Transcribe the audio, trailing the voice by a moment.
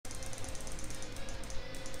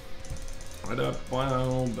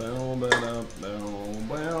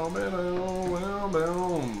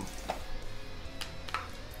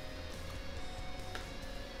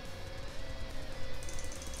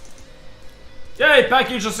Yay,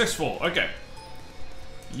 package of 6 full. Okay.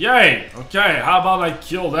 Yay. Okay, how about I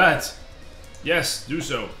kill that? Yes, do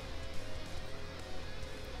so.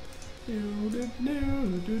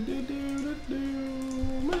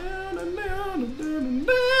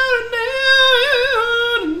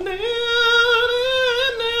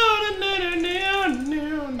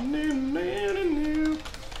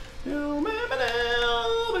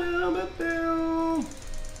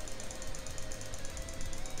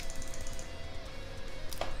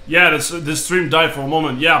 Yeah, this stream died for a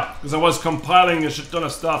moment. Yeah, because I was compiling a shit ton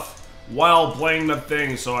of stuff while playing that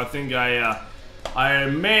thing, so I think I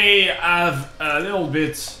may have a little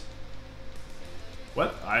bit.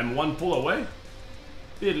 What? I'm one pull away?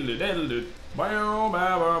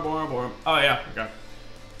 Oh yeah, okay.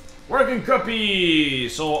 Working copy.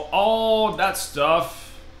 So all that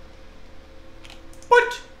stuff.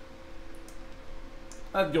 What?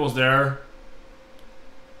 That goes there.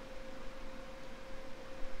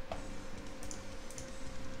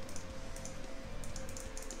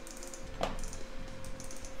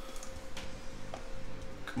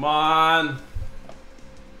 Come on.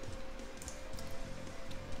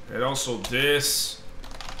 And also this.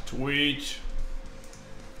 Tweet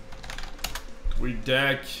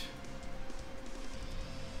deck.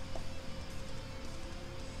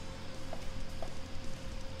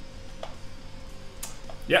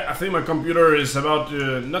 Yeah, I think my computer is about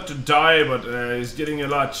to, not to die, but is getting a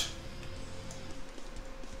lot.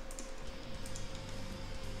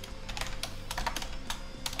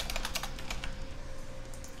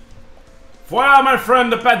 Voila, my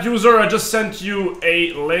friend, the pad user, I just sent you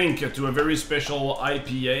a link to a very special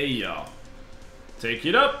IPA. Take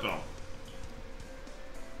it up.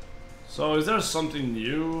 So, is there something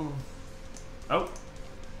new? Oh.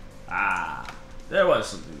 Ah, there was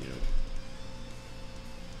something new.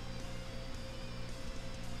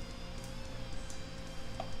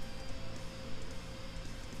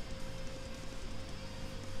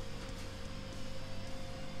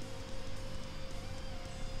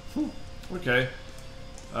 Okay.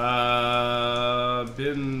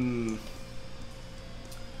 Bin.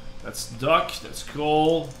 That's duck. That's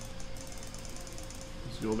cool.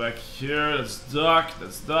 Let's go back here. That's duck.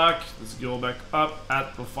 That's duck. Let's go back up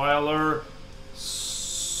at profiler.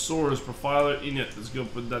 Source profiler init. Let's go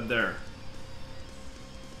put that there.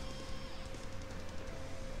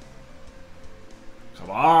 Come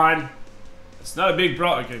on. It's not a big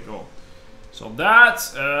problem. Okay, cool. So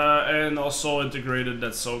that, and also integrated,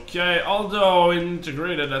 that's okay. Although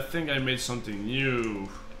integrated, I think I made something new.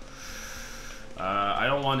 I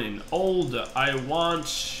don't want an old, I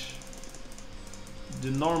want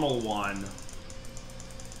the normal one.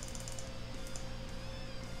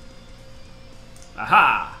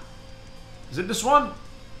 Aha! Is it this one?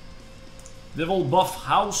 Devil Buff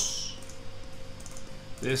House?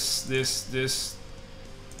 This.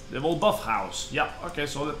 Devil Buff House. Yeah, okay,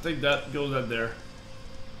 so let's take that, go that there.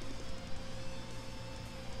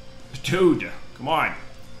 Dude, come on.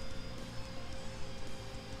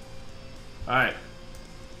 Alright.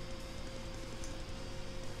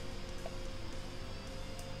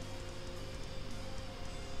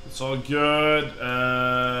 It's all good.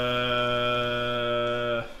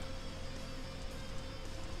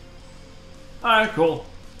 Alright, cool.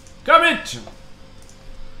 Commit!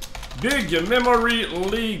 Big memory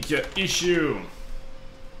leak issue.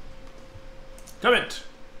 Commit.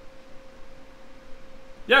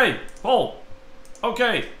 Yay! Pull.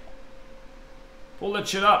 Okay. Pull that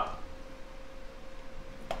shit up.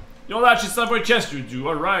 You'll actually stop with chest you do.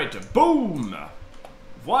 Alright. Boom!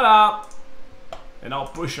 Voila! And I'll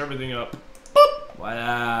push everything up. Boop!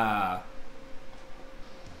 Voila!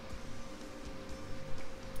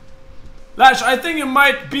 Lash, I think you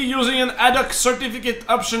might be using an ad hoc certificate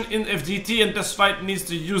option in FDT, and this fight needs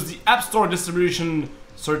to use the App Store distribution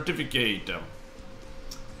certificate.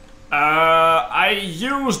 I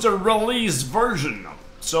used the release version,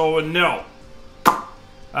 so no.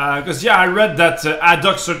 Because yeah, I read that ad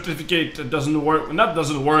hoc certificate doesn't work. Not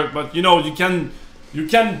doesn't work, but you know, you can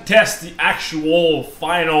test the actual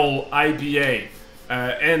final IPA,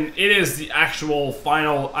 and it is the actual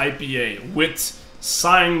final IPA with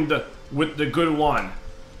signed with the good one.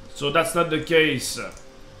 So that's not the case.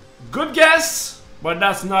 Good guess, but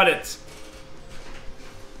that's not it.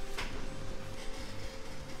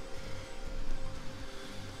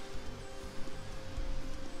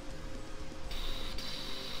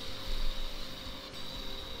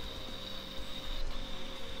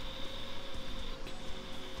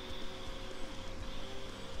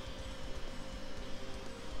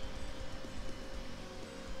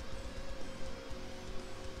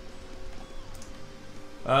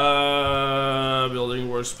 building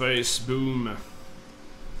workspace. Boom.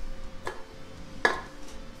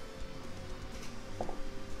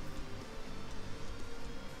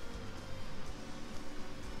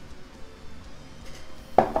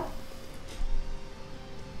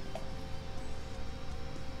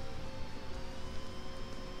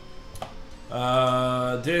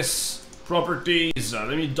 This properties,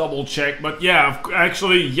 let me double check, but yeah,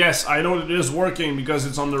 actually, yes, I know it is working because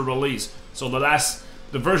it's on the release. So the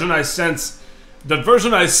version I sent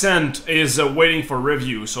is waiting for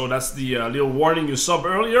review. So that's the little warning you saw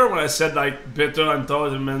earlier when I said like beta and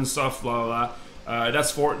totem and stuff, blah blah. That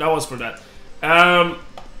was for that.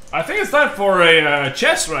 I think it's time for a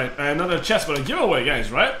chest, right? Not a chest, but a giveaway,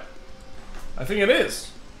 guys, right? I think it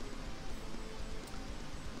is.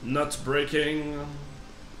 Nuts breaking.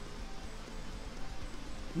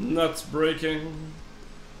 Nuts breaking.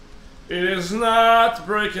 It is not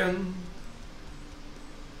breaking.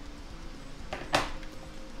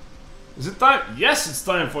 Is it time? Yes, it's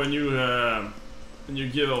time for a new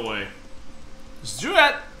giveaway. Let's do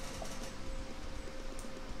it.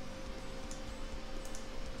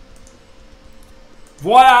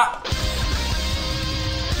 Voila!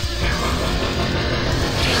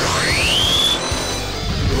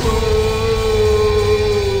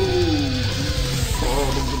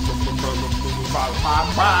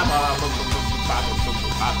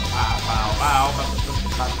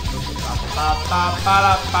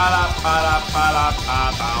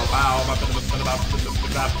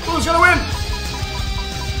 Who's gonna win?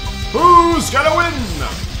 Who's gonna win?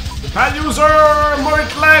 The pad user,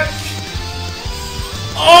 Moritlek.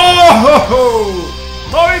 Oh!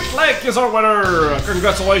 Moritlek is our winner.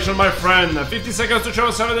 Congratulations, my friend. 50 seconds to show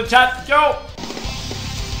us in the chat. Go!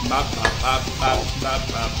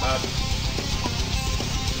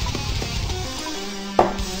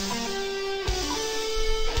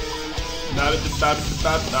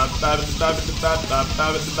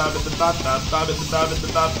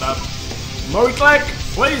 Moritlek,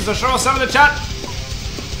 please show us in the chat.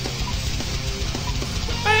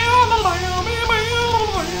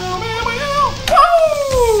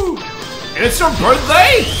 Woo! And it's your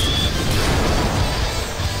birthday?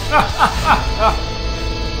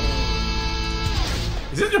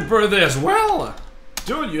 Is it your birthday as well?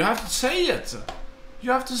 Dude, you have to say it. You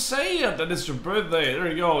have to say it that it's your birthday. There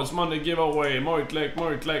you go. It's Monday giveaway. Moritlek,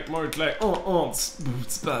 Moritlek, Moritlek.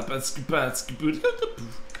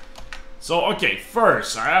 So, okay,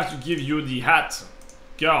 first I have to give you the hat.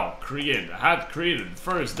 Go, create. The hat created.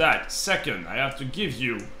 First that. Second, I have to give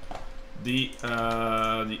you the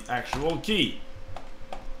actual key.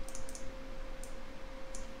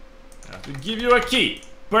 I have to give you a key.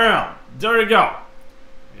 Boom. There you go.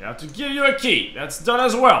 I have to give you a key. That's done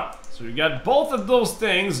as well. So you got both of those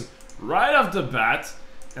things right off the bat.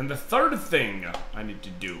 And the third thing I need to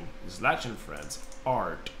do is Latch and Friends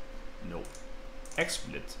art. No.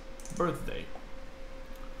 XSplit birthday.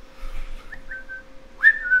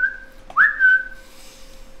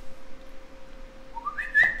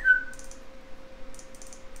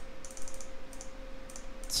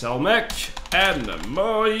 Selmek and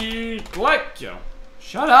Moritlek.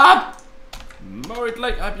 Shut up!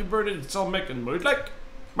 Moritlek, happy birthday to Selmek and Moritlek.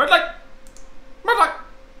 Moritlek! Moritlek!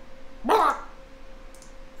 Moritlek!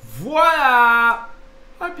 Voila!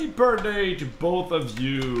 Happy birthday to both of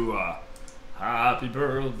you. Happy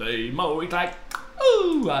birthday, Moritlek.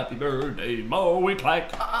 Ooh, happy birthday,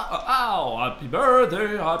 Moritlek. Ow, happy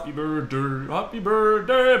birthday, happy birthday, happy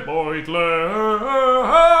birthday, Moritlek.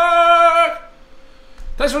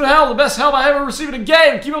 Thanks for the help, the best help I ever received in a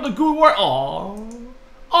game. Keep up the good work. Aww.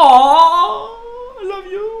 Aww. I love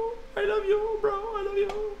you. I love you, bro. I love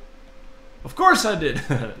you. Of course I did.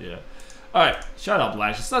 Yeah. Alright, shut up,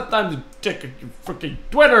 Lash. It's not time to check your freaking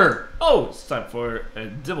Twitter. Oh, it's time for a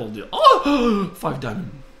double deal. Oh, 5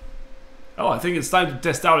 diamond. Oh, I think it's time to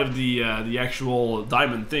test out if the actual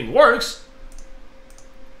diamond thing works.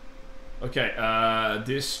 Okay,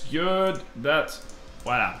 this good. That.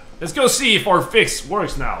 Wow. Let's go see if our fix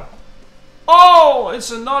works now. Oh,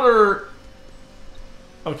 it's another.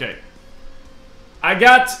 Okay. I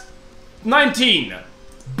got 19.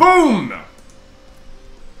 Boom!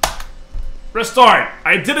 Restart.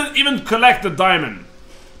 I didn't even collect the diamond.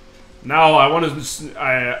 Now I wanted to.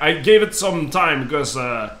 I gave it some time because.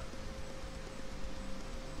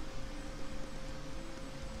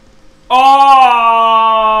 Oh!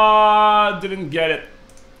 Didn't get it.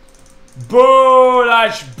 Boo!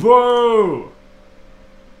 Lash, boo!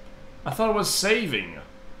 I thought it was saving.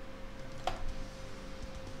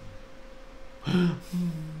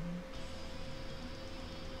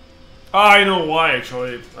 I know why,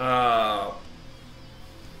 actually.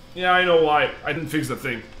 Yeah, I know why. I didn't fix the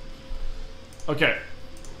thing. Okay.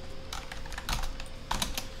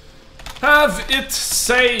 Have it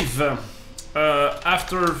save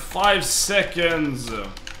after 5 seconds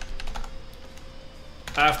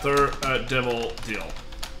after a devil deal.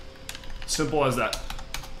 Simple as that.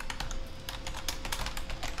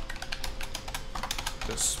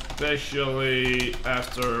 Especially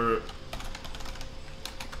after...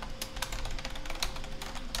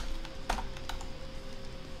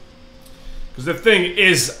 Because the thing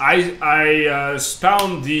is, I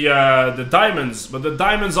spawned the diamonds, but the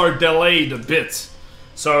diamonds are delayed a bit.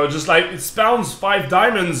 So just like, it spawns 5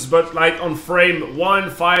 diamonds, but like on frame 1,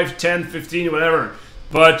 5, 10, 15, whatever.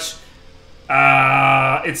 But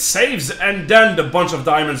it saves and then the bunch of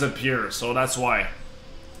diamonds appear, so that's why.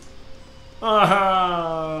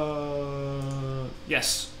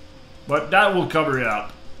 Yes. But that will cover it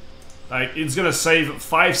up. Like, it's gonna save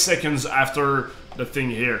 5 seconds after the thing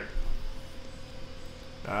here.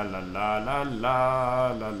 La la la la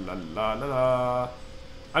la la la la la.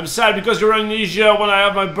 I'm sad because you're in Indonesia when I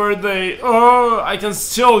have my birthday. Oh, I can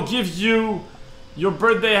still give you your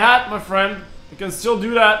birthday hat, my friend. I can still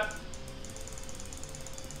do that.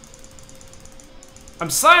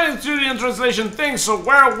 I'm signing to the translation thing, so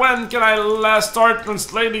when can I start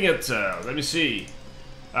translating it? Let me see.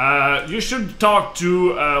 You should talk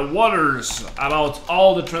to Waters about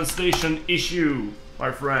all the translation issue,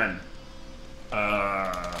 my friend.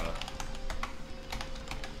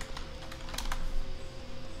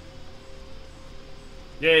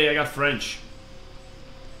 Yeah, I got French.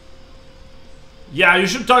 Yeah, you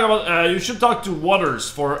should talk about. You should talk to Waters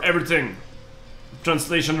for everything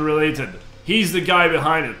translation related. He's the guy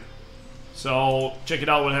behind it, so check it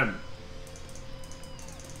out with him.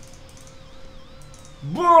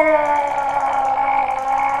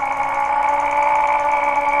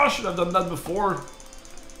 Should have done that before.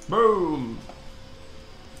 Boom!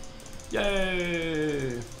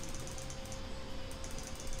 Yay!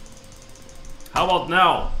 How about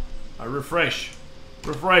now? I refresh.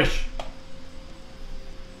 Refresh.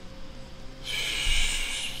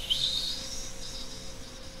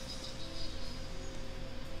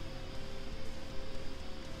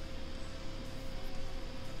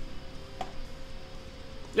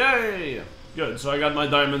 Yay! Good, so I got my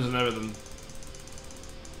diamonds and everything.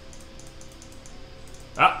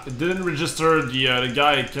 Ah, it didn't register the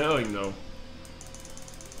guy killing though.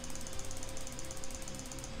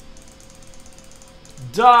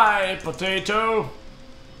 Die, potato!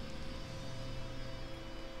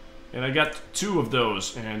 And I got 2 of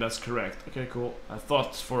those, and that's correct. Okay, cool. I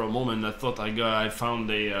thought for a moment, I thought I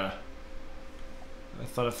found a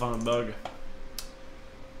bug.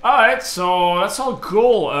 Alright, so that's all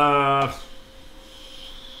cool.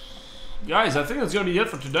 Guys, I think that's gonna be it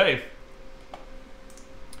for today.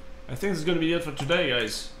 I think it's gonna be it for today,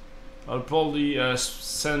 guys. I'll probably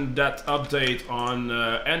send that update on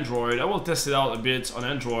Android. I will test it out a bit on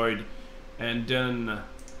Android, and then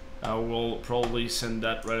I will probably send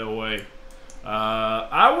that right away.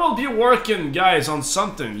 I will be working, guys, on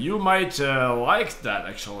something. You might like that,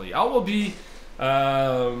 actually. I will be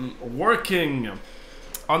working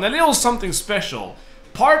on a little something special.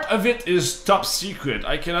 Part of it is top secret.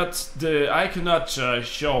 I cannot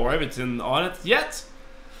show everything on it yet.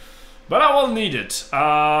 But I will need it.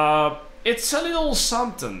 It's a little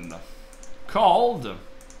something called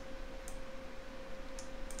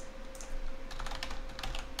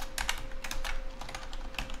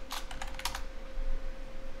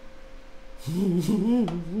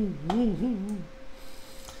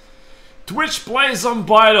Twitch Plays on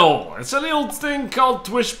Vital. It's a little thing called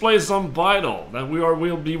Twitch Plays on Vital that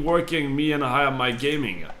will be working, me and I am my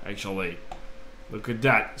gaming, actually. Look at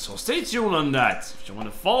that. So stay tuned on that. If you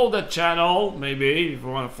want to follow that channel, maybe, if you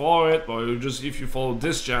want to follow it, or just if you follow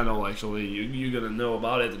this channel, actually, you're gonna know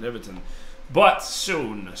about it and everything. But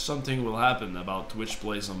soon, something will happen about Twitch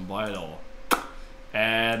Plays on Vital.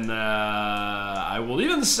 And I will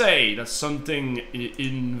even say that something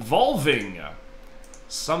involving,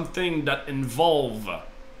 something that involve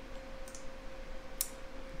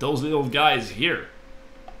those little guys here.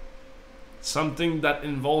 Something that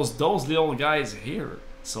involves those little guys here.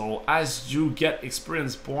 So as you get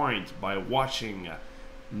experience point by watching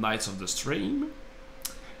Nights of the Stream,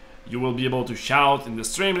 you will be able to shout in the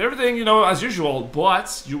stream and everything, you know, as usual,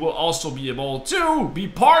 but you will also be able to be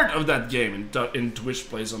part of that game in Twitch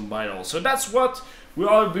Plays on Vital. So that's what we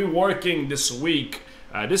will be working this week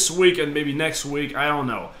and maybe next week, I don't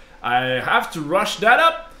know. I have to rush that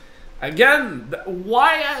up. Again,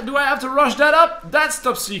 why do I have to rush that up? That's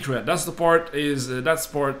top secret. That's the part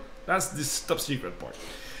that's this top secret part.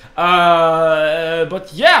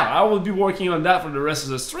 But yeah, I will be working on that for the rest of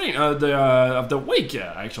the stream, of the week,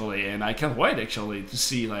 actually, and I can't wait actually to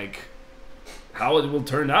see like how it will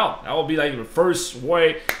turn out. That will be like the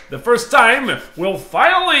first time we'll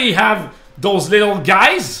finally have those little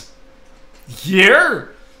guys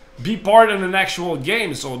here be part of an actual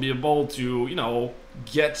game, so we'll be able to, you know,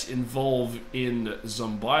 get involved in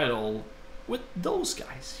Zombital with those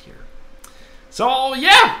guys here. So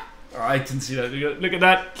yeah, I can see that. Look at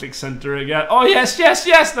that. Click center again. Oh yes, yes,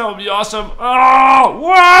 yes. That would be awesome. Oh,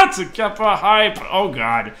 what? A Kappa hype. Oh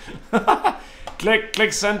god.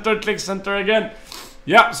 click center again.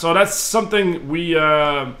 Yeah. So that's something we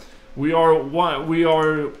are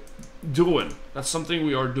doing. That's something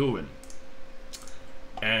we are doing.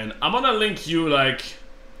 And I'm gonna link you, like,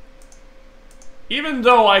 even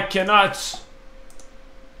though I cannot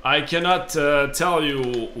tell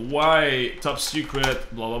you why top secret,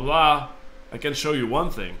 blah blah blah, I can show you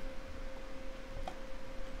one thing.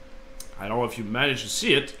 I don't know if you managed to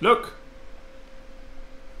see it. Look,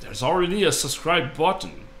 there's already a subscribe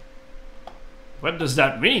button. What does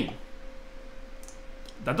that mean?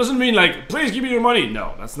 That doesn't mean like, please give me your money.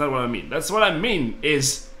 No, that's not what I mean. That's what I mean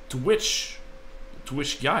is Twitch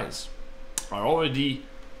guys are already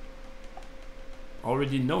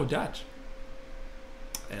know that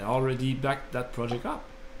and already backed that project up,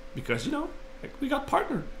 because, you know, like, we got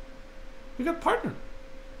partner.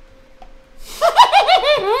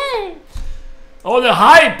 Oh, the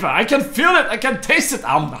hype! I can feel it. I can taste it.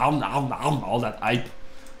 All that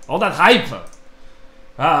hype.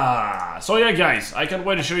 So yeah, guys, I can't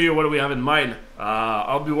wait to show you what we have in mind.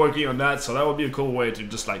 I'll be working on that, so that would be a cool way to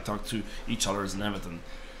just like talk to each other and everything.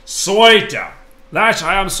 Sweet! Lash,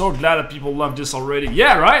 I am so glad that people love this already.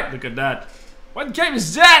 Yeah, right? Look at that. What game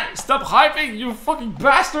is that? Stop hyping, you fucking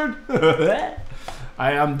bastard!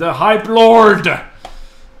 I am the hype lord!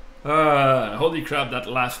 Holy crap, that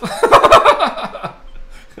laugh.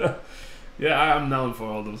 Yeah, I am known for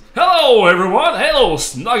all those. Hello, everyone! Hello,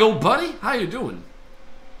 Snuggle Buddy! How you doing?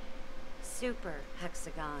 Super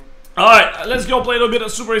Hexagon. Alright, let's go play a little bit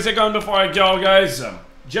of Super Hexagon before I go, guys.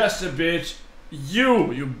 Just a bit.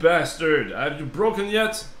 You bastard. Have you broken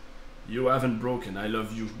yet? You haven't broken. I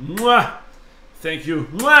love you. Mwah! Thank you.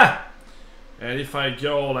 Mwah! And if I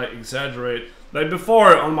go, like, exaggerate. Like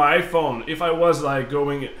before on my iPhone, if I was, like,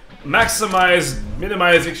 going maximize,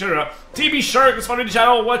 minimize, etc. TB Shark is following the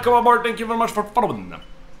channel. Welcome aboard. Thank you very much for following.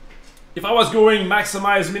 If I was going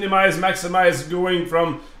maximize, minimize, maximize, going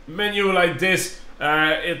from menu like this,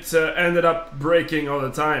 it ended up breaking all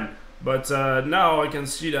the time. But now I can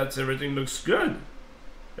see that everything looks good.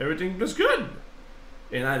 Everything looks good.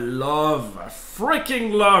 And I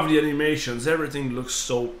freaking love the animations. Everything looks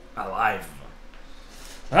so alive.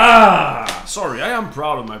 Sorry, I am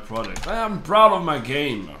proud of my product. I am proud of my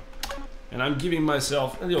game. And I'm giving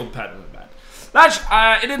myself a little pat on the back. That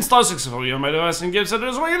it installs successfully on my device and gives it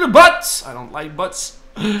a swing in the butts. I don't like butts.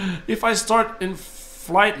 If I start in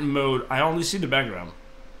flight mode, I only see the background.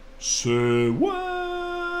 Say what?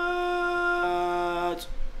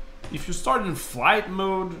 If you start in flight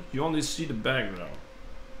mode, you only see the background.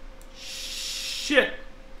 Shit.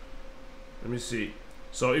 Let me see.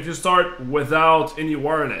 So if you start without any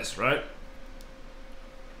wireless, right?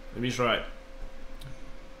 Let me try.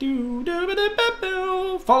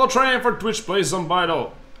 Follow train for Twitch plays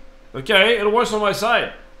Zombital. Okay, it works on my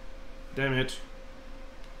side. Damn it.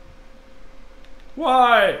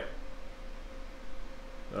 Why?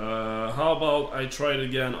 How about I try it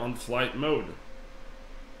again on flight mode?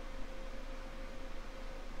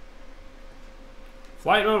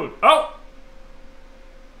 Flight mode. Oh!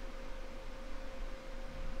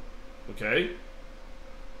 Okay.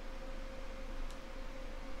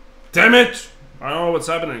 Damn it! I don't know what's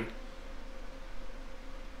happening.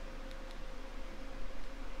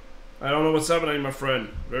 I don't know what's happening, my friend.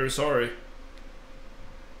 Very sorry.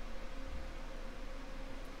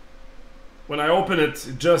 When I open it,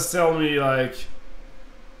 it just tells me like...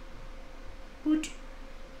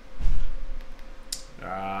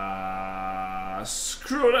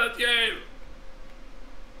 screw that game!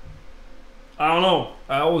 I don't know.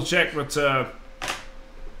 I will check, but I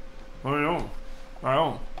don't know. I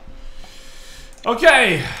don't know.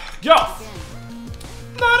 Okay, go!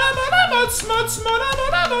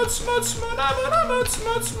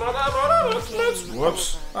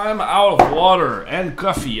 Whoops. I'm out of water and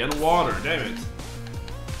coffee and water, damn it.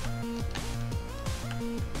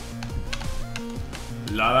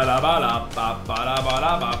 La la la ba la ba ba la ba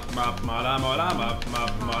la ba ma ma la ma la ma ma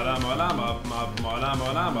ma la ma la ma ma ma la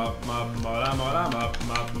ma la ma ma ma la ma la ma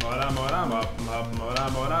ma ma la ma la ma ma ma la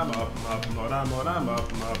ma la ma ma ma la ma la ma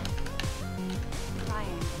ma.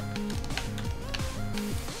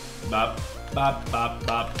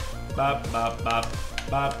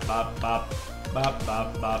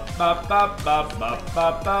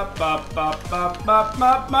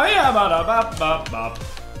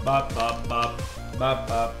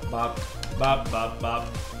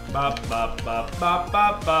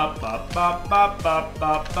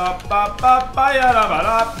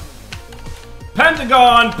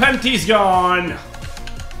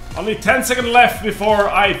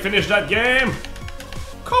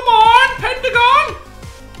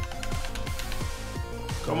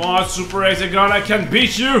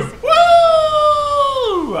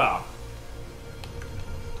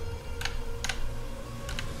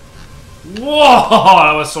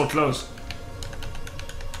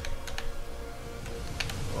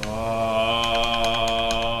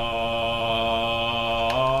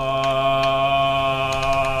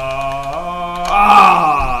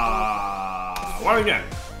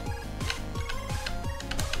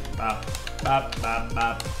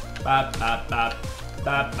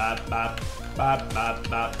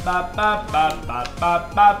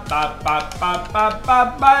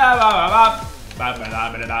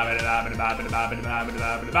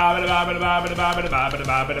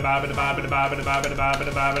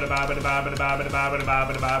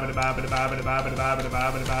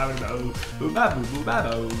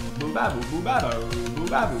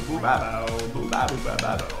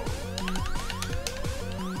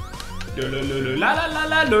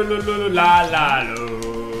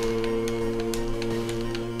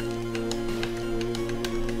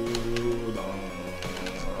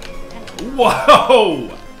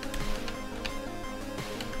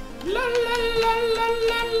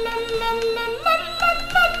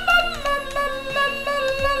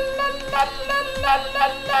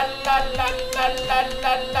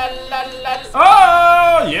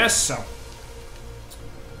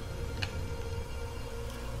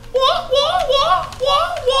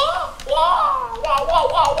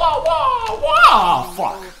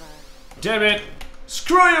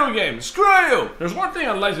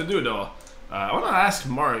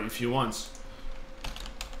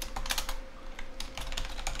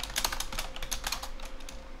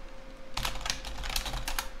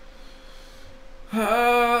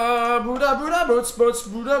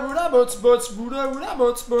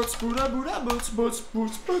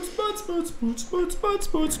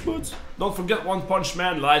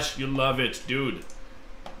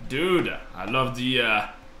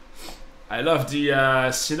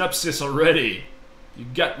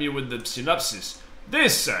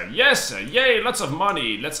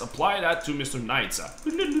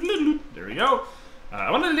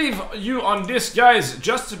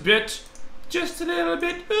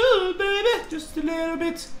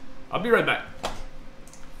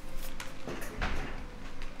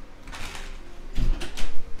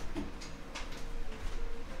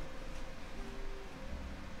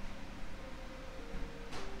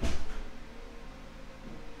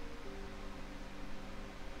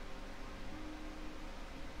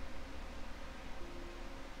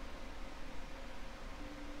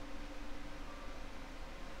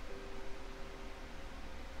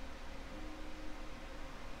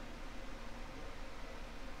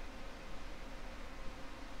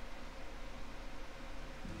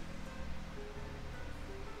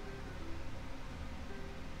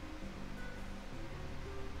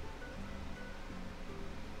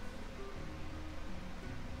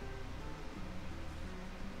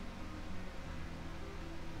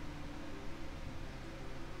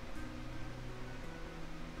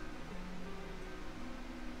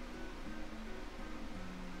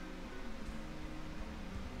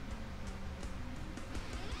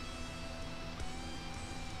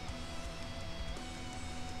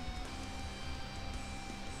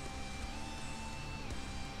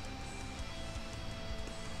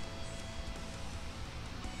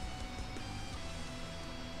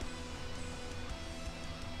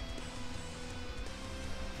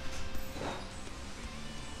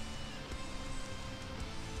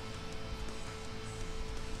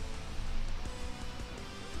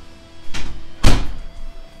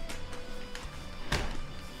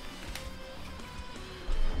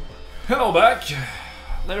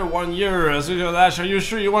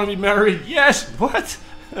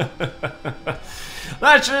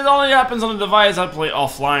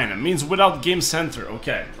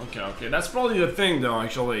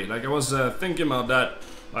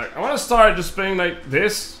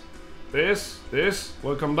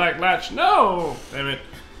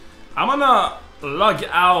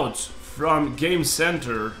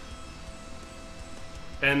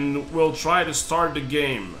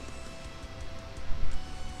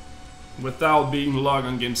 without being logged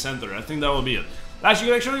on Game Center. I think that will be it. Actually,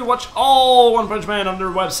 you can actually watch all One Punch Man on their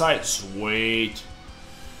website. Sweet.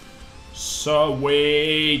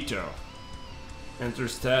 Sweet. Enter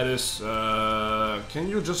status. Can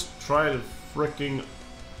you just try to freaking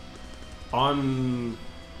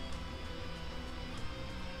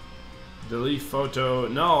delete photo?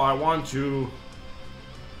 No, I want to.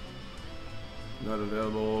 Not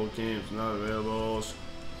available. Games not available.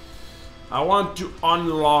 I want to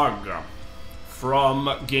unlog from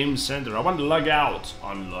Game Center. I want to log out.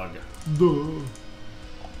 Unlog. Duh.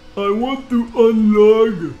 I want to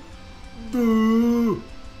unlog. Duh.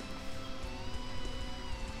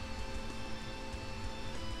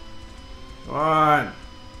 Come on.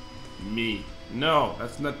 Me. No,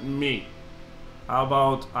 that's not me. How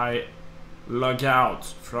about I log out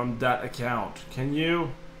from that account? Can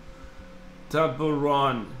you? Double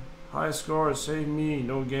run. High score, save me.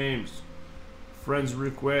 No games. Friends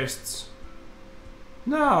requests.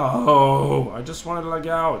 No, I just wanted to log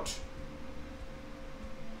out.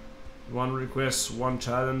 One request, one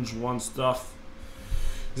challenge, one stuff.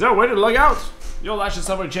 Is there a way to log out? Yo, lash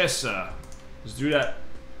yourself a chest. Let's do that.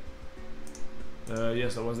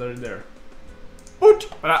 Yes, I was there. Oot!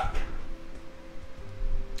 Voilà.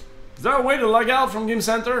 Is there a way to log out from Game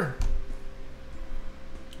Center?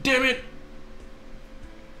 Damn it!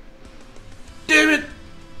 Damn it!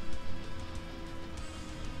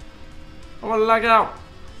 I want to log out.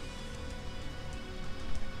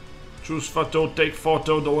 Choose photo, take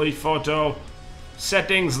photo, delete photo.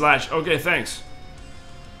 Settings slash. Okay, thanks.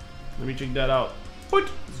 Let me check that out. Let's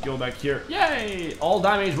go back here. Yay! All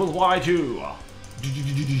damage with Y2.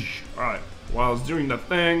 Alright, while it's doing that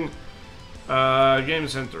thing, Game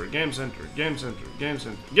Center, Game Center, Game Center, Game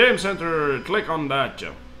Center, Game Center, click on that.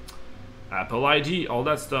 Apple ID, all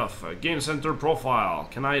that stuff. Game Center profile.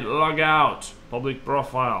 Can I log out? Public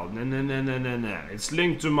profile. No. It's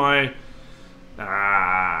linked to my.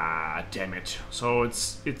 Ah, damn it. So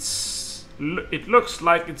it looks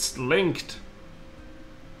like it's linked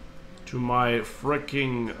to my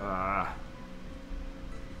freaking.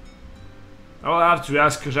 I will have to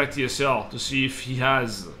ask Kojak TSL to see if he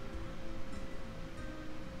has.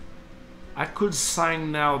 I could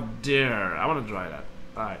sign out there. I want to try that.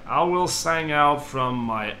 Alright, I will sign out from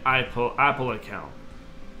my Apple account.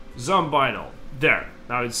 Zombital. There.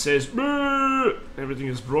 Now it says everything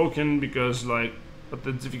is broken because like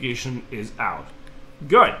authentication is out.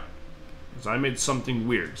 Good. Because I made something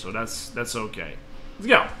weird, so that's okay. Let's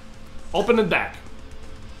go. Open it back.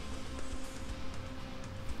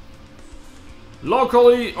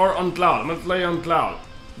 Locally or on cloud? I'm gonna play on cloud.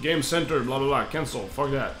 Game Center, blah blah blah. Cancel.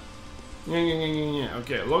 Fuck that. Yeah.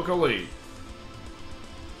 Okay, locally.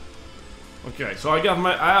 Okay, so I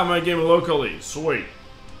have my game locally. Sweet.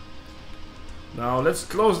 Now let's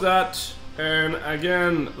close that, and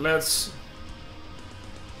again let's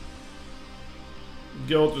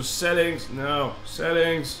go to settings. No,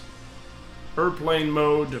 settings. Airplane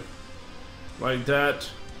mode. Like that.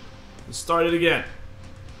 Let's start it again.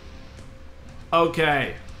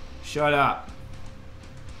 Okay, shut up.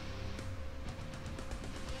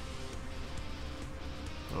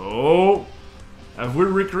 Oh, have we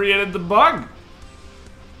recreated the bug?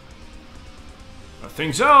 I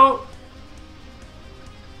think so.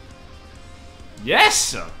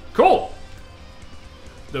 Yes, cool.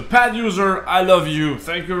 The pad user, I love you.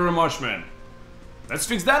 Thank you very much, man. Let's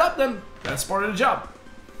fix that up then. That's part of the job.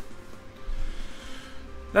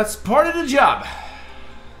 That's part of the job.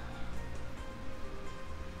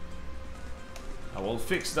 I will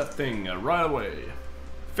fix that thing right away.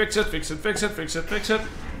 Fix it.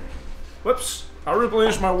 Whoops. I'll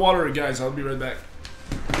replenish my water, guys. I'll be right back.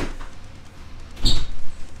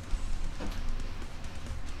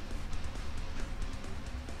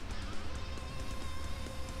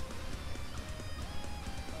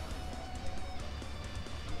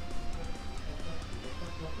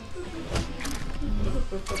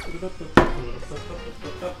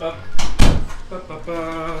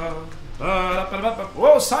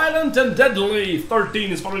 Whoa, Silent and Deadly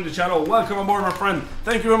 13 is following the channel. Welcome aboard, my friend.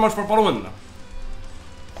 Thank you very much for following.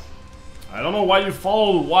 I don't know why you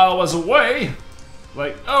followed while I was away.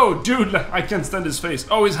 Like, oh, dude, I can't stand his face.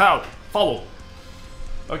 Oh, he's out. Follow.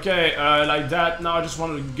 Okay, like that. Now I just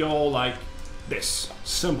wanted to go like this.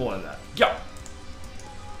 Simple as that. Go.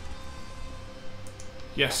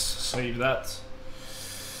 Yes, save that.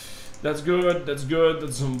 That's good, that's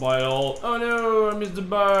Zombital. Oh no, I missed the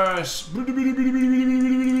bus.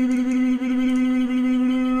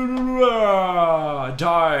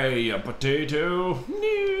 Die, potato.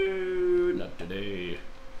 No, not today.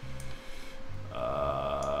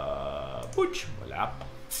 Pooch, voilà.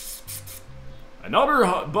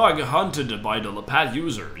 Another bug hunted by the pad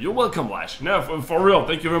user. You're welcome, Lash. No, for real,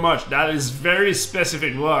 thank you very much. That is very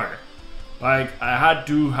specific word. Like, I had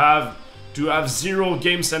to have 0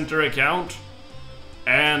 Game Center account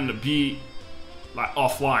and be like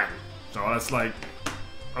offline. So that's like,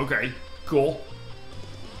 okay, cool.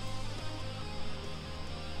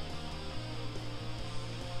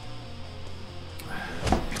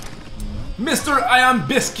 Mr. I Am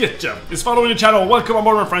Biscuit is following the channel. Welcome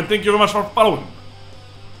aboard, my friend. Thank you very much for following.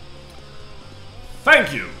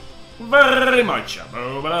 Thank you very much.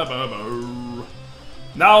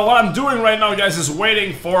 Now, what I'm doing right now, guys, is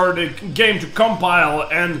waiting for the game to compile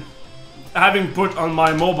and having put on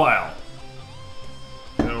my mobile.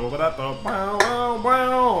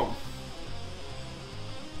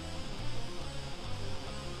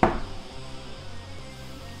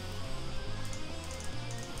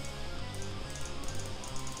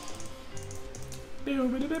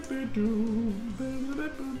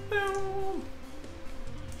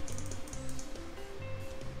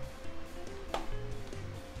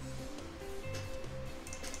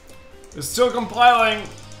 It's still compiling.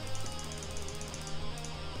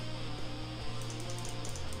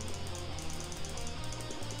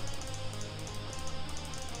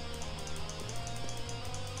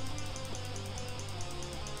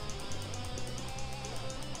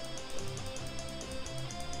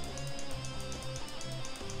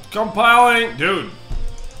 Compiling, dude.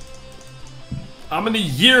 How many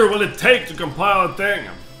years will it take to compile a thing?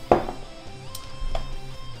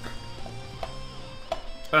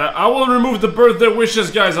 I will remove the birthday wishes,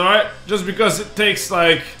 guys, alright? Just because it takes,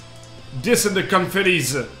 like, this and the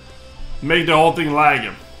confettis make the whole thing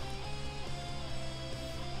lag.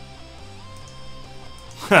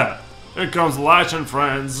 Here comes Latch and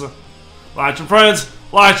Friends. Latch and Friends,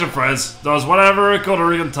 Latch and Friends. Does whatever Costa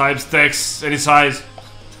Rican types, text, any size.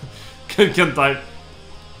 can type.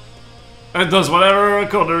 And does whatever a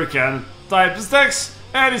coder can. Type is text,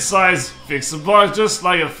 any size. Fix the bug just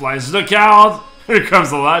like it flies to the count. Here comes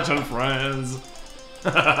the Latch and Friends.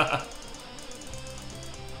 I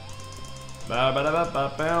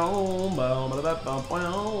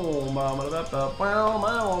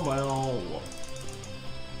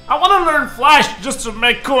want to learn Flash just to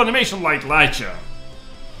make cool animation like Latcha.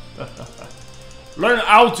 Learn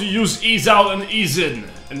how to use ease out and ease in,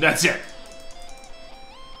 and that's it.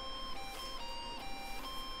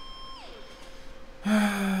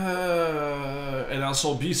 And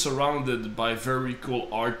also be surrounded by very cool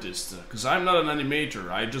artists, because I'm not an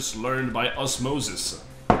animator, I just learned by osmosis.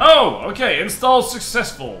 Oh, okay, install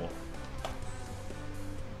successful.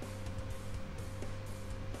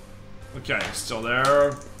 Okay, still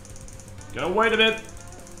there. Gonna wait a bit.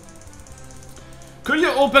 Could you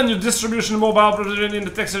open your distribution mobile in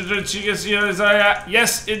the text?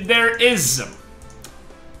 Yes, there is.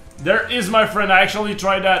 There is, my friend. I actually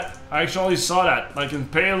tried that. I actually saw that. Like in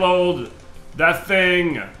Payload, that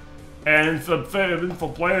thing, and for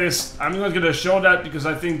playlist. I'm not gonna show that because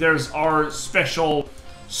I think there's our special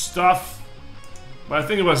stuff. But I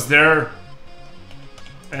think it was there.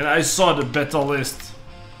 And I saw the beta list.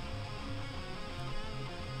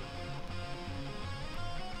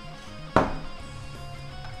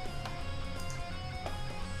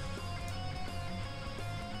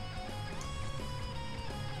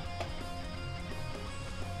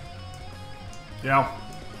 Yeah.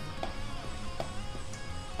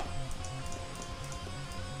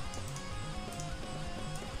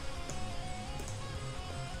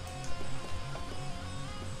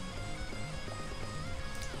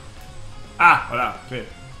 Ah, voilà, okay.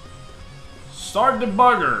 Start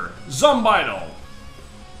debugger. Zombital.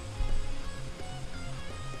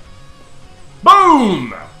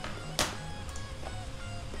 Boom!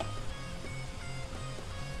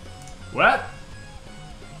 What?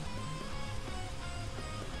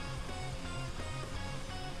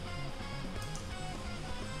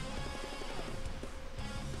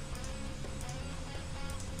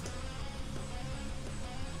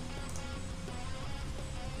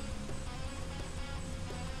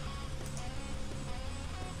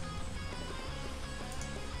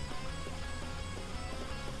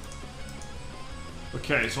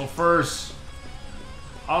 Okay, so first,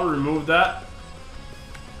 I'll remove that.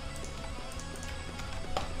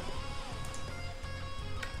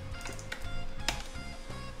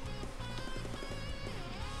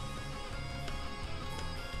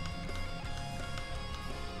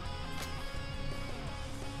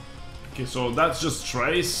 Okay, so that's just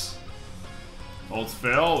trace. Alt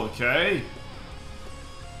fill, okay.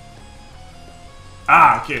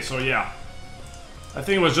 Ah, okay, so yeah. I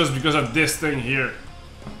think it was just because of this thing here.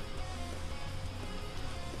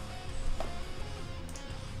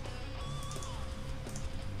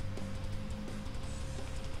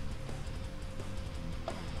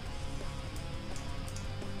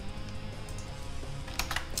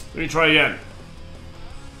 Let me try again.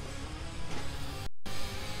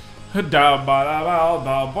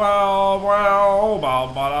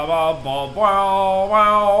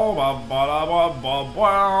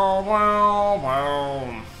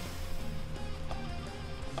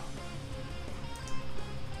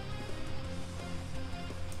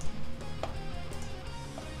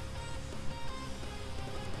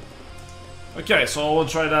 Okay, so we'll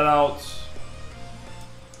try that out.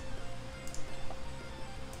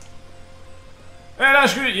 Hey,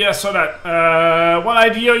 that's good. Yes, so that. What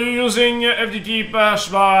ID are you using? FDT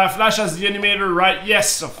Flash as the animator, right?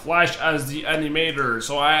 Yes, Flash as the animator.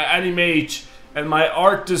 So I animate, and my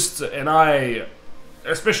artist and I,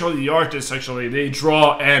 especially the artists actually, they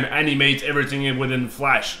draw and animate everything within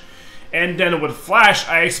Flash. And then with Flash,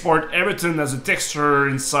 I export everything as a texture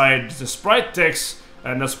inside the sprite text,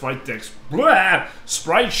 and not sprite text, blah,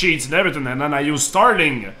 sprite sheets and everything, and then I use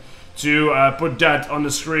Starling to put that on the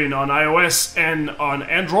screen on iOS and on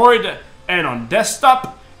Android and on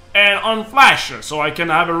desktop and on Flash, so I can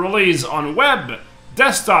have a release on web,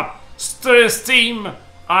 desktop, Steam,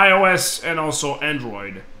 iOS, and also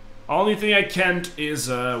Android. Only thing I can't is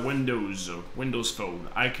Windows Phone.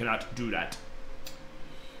 I cannot do that.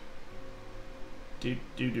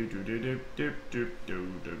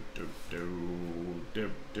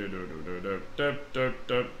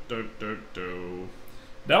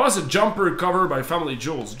 That was a Jumper cover by Family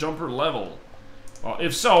Jewels, Jumper Level. Well,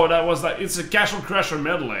 if so, that was like, it's a Castle Crasher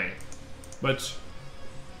medley. But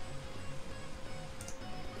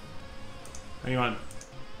hang on.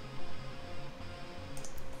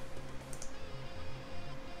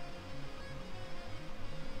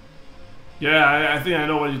 Yeah, I think I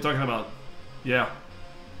know what you're talking about. Yeah.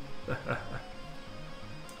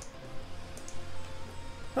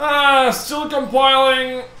 Still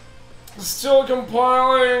compiling. Still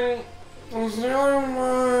compiling.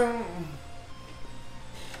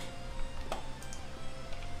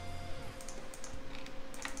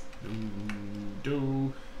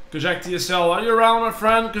 Kajak TSL, are you around, my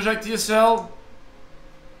friend? Kajak TSL?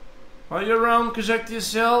 Are you around, Kajak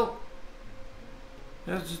TSL?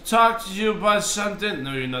 I have to talk to you about something.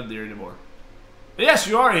 No, you're not there anymore. Yes,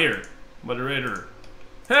 you are here, moderator.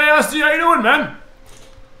 Hey, SD, how you doing, man?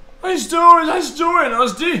 How's doing?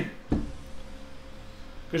 SD?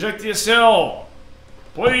 Kajak TSL,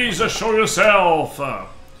 please show yourself. Got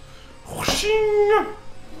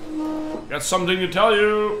something to tell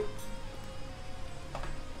you.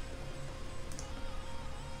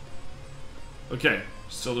 Okay,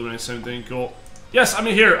 still doing the same thing, cool. Yes, I'm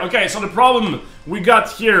here. Okay, so the problem we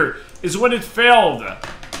got here is when it failed.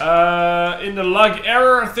 In the log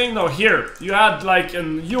error thing, no, here. You had like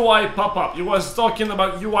an UI pop-up. You was talking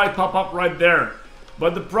about UI pop-up right there.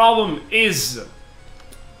 But the problem is,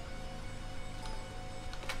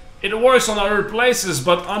 it works on other places,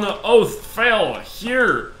 but on an auth fail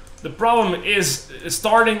here, the problem is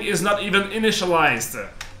starting is not even initialized.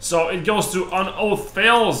 So it goes to on auth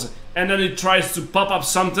fails, and then it tries to pop up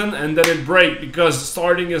something, and then it breaks because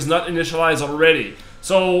starting is not initialized already.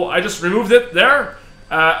 So I just removed it there.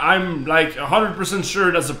 I'm like 100%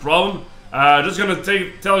 sure that's a problem. Just gonna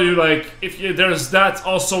tell you, like, if there's that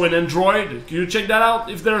also in Android. Can you check that out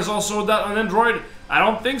if there's also that on Android? I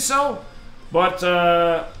don't think so. But,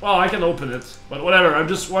 well, I can open it. But whatever, I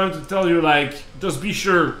just wanted to tell you, like, just be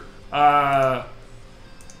sure to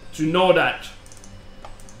know that.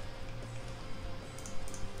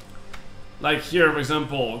 Like here, for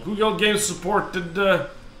example, Google Games supported the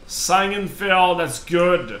sign-in fail, that's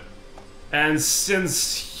good. And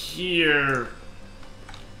since here...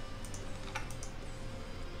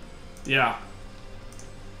 Yeah.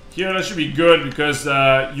 Here that should be good because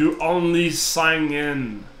you only sign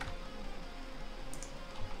in.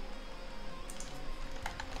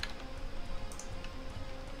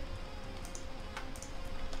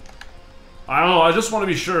 I don't know, I just want to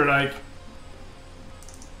be sure, like...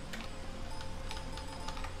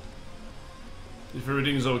 if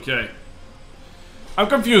everything's okay. I'm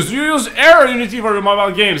confused. Do you use Air or Unity for your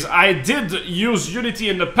mobile games? I did use Unity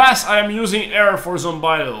in the past. I am using Air for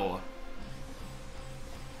Zombiel.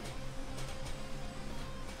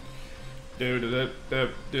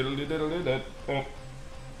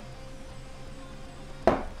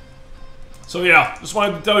 So yeah, just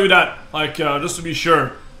wanted to tell you that, like, just to be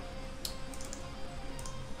sure.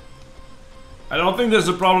 I don't think there's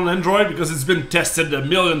a problem on Android because it's been tested a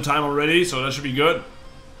million times already, so that should be good.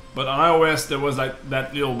 But on iOS there was like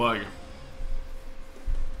that little bug.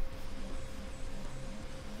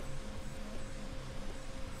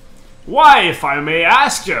 Why, if I may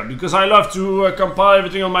ask you? Because I love to compile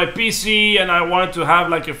everything on my PC, and I wanted to have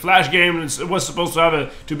like a Flash game. And it was supposed to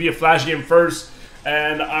have to be a Flash game first,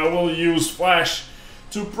 and I will use Flash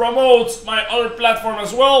to promote my other platform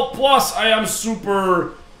as well. Plus, I am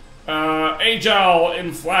super agile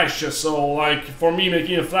in Flash, so like for me,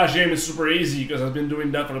 making a Flash game is super easy because I've been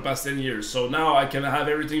doing that for the past 10 years. So now I can have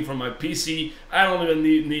everything from my PC. I don't even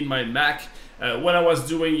need my Mac. When I was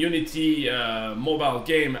doing Unity mobile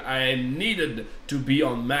game, I needed to be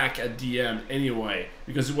on Mac at the end anyway,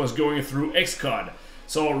 because it was going through Xcode.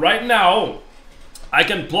 So right now, I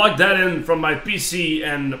can plug that in from my PC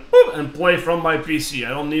and play from my PC. I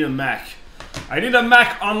don't need a Mac. I need a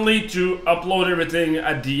Mac only to upload everything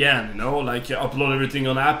at the end, you know, like upload everything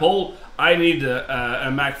on Apple. I need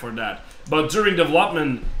a Mac for that. But during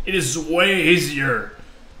development, it is way easier.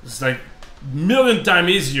 It's like million times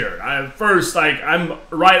easier. First, like I'm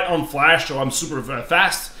right on Flash, so I'm super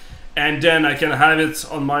fast, and then I can have it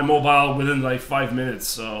on my mobile within like 5 minutes.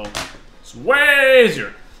 So it's way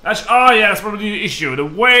easier. That's that's probably the issue. The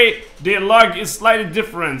way they log is slightly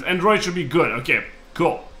different. Android should be good. Okay,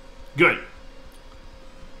 cool, good.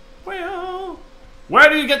 Well, where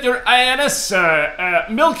do you get your INS?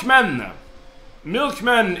 Milkman.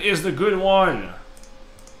 Milkman is the good one.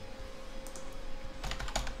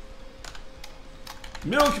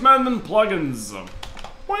 Milkman and plugins.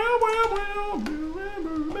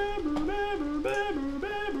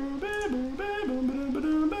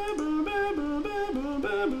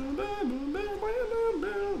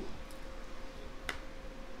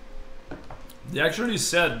 They actually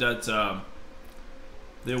said that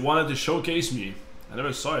they wanted to showcase me. I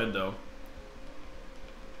never saw it though.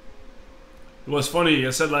 It was funny.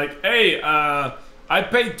 I said like, hey, I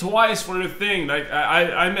paid twice for the thing. Like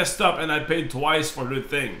I messed up and I paid twice for the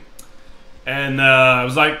thing. And I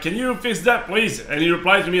was like, can you fix that please? And he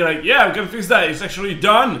replied to me like, yeah, we can fix that. It's actually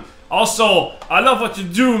done. Also, I love what you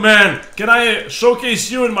do, man. Can I showcase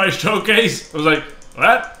you in my showcase? I was like,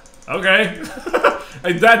 what? Okay.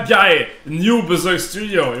 Like that guy knew Berserk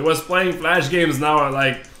Studio. He was playing Flash games now,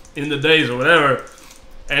 like in the days or whatever.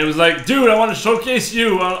 And he was like, dude, I want to showcase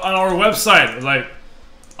you on our website. I was like,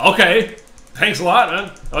 okay. Thanks a lot,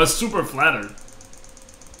 man. I was super flattered.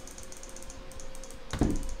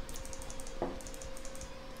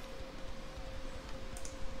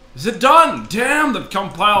 Is it done? Damn, that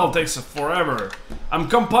compile takes forever. I'm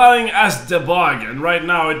compiling as debug, and right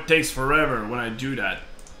now it takes forever when I do that.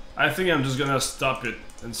 I think I'm just gonna stop it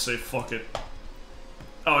and say fuck it.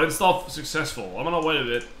 Oh, install successful. I'm gonna wait a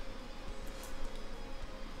bit.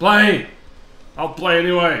 Play! I'll play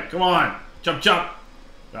anyway. Come on. Chop chop.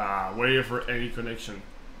 Ah, waiting for any connection.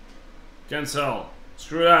 Cancel.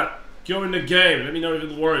 Screw that. Go in the game. Let me know if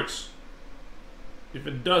it works. If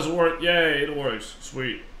it does work, yay, it works.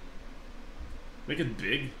 Sweet. Make it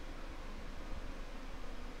big.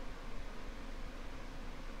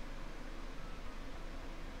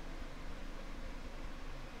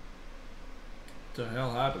 What the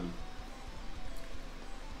hell happened?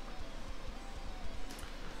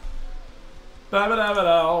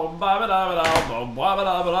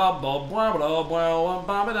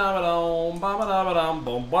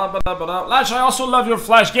 Lash, I also love your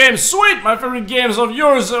Flash games. Sweet! My favorite games of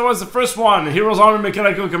yours was the first one, Heroes Army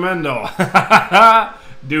Mechanical Commando.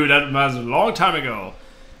 Dude, that was a long time ago.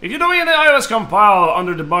 If you're doing an iOS compile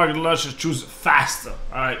under debug, let's just choose fast.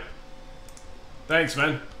 Alright. Thanks,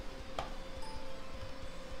 man.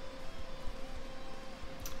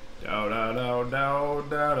 Da da da da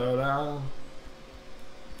da da da.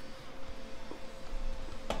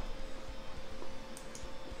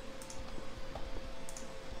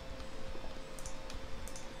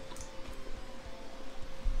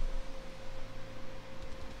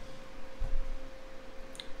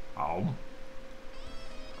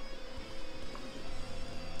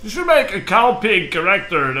 You should make a cowpig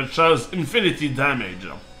character that shows infinity damage.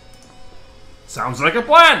 Sounds like a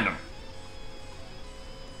plan.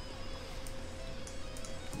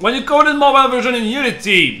 When you coded mobile version in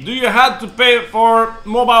Unity, do you have to pay for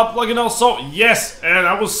mobile plugin also? Yes, and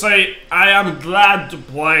I will say I am glad to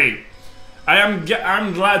play. I'm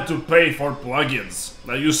glad to pay for plugins.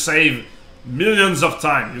 That you save millions of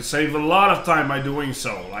time. You save a lot of time by doing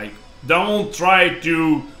so. Like, don't try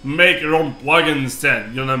to make your own plugin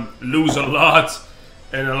instead. You're gonna lose a lot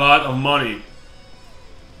and a lot of money.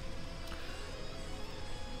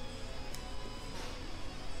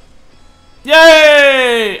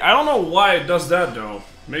 Yay! I don't know why it does that though.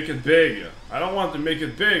 Make it big. I don't want to make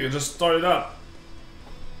it big. I just start it up.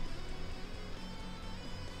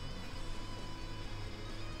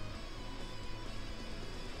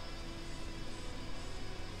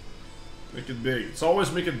 Make it big. It's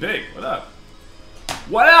always make it big. What up?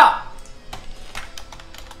 What up?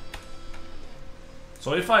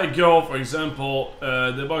 So if I go, for example,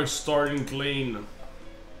 debug starting clean.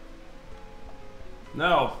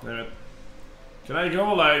 No, damn it. Can I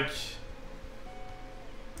go like...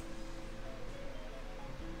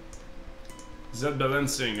 Z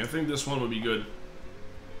balancing? I think this one would be good.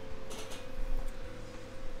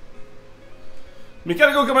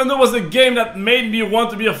 Mechanical Commando was the game that made me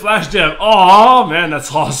want to be a Flash dev. Oh man,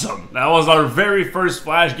 that's awesome. That was our very first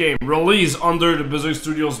Flash game, released under the Berserk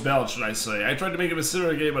Studios belt, should I say. I tried to make it a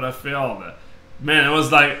similar game, but I failed. Man, it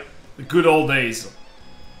was like the good old days.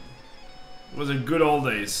 It was the good old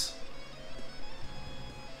days.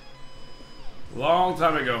 Long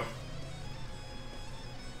time ago.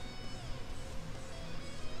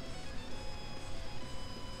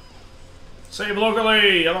 Save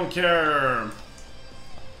locally, I don't care.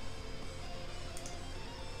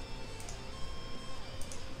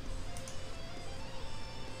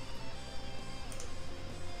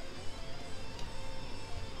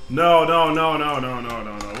 No.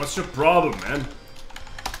 What's your problem, man?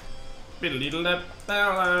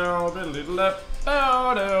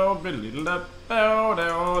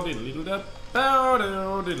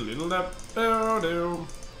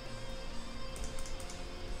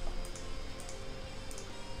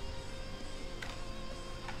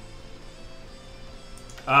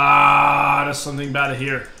 Ah, there's something bad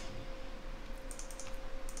here.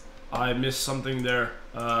 I missed something there.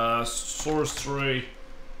 Source 3.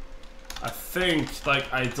 I think,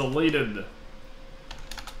 like, I deleted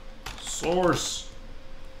Source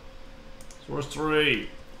 3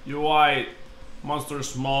 UI Monster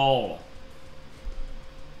Small.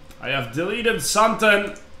 I have deleted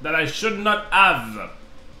something that I should not have.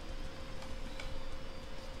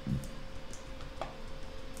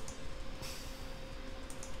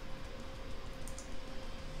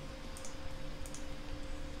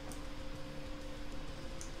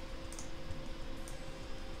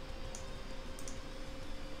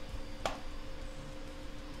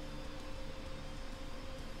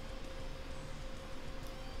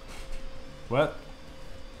 What?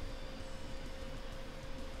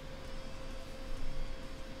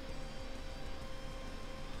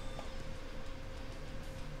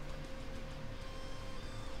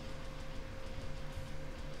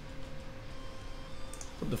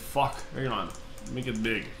 What the fuck? Hang on. Make it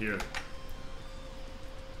big here.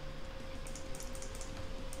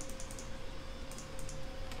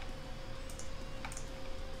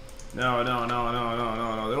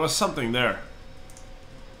 No. There was something there.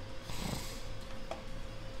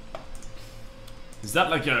 Is that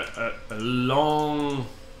like a long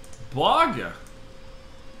bug?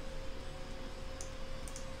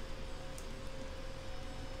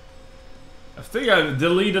 I think I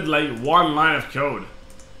deleted like one line of code.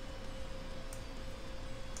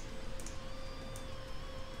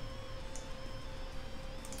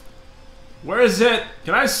 Where is it?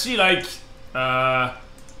 Can I see like the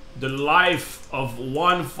life of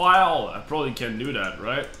one file? I probably can do that,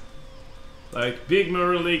 right? Like big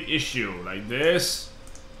Mirror League issue, like this,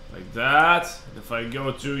 like that. If I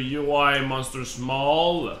go to UI Monster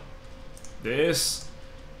Small, this.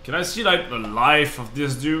 Can I see like the life of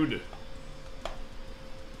this dude?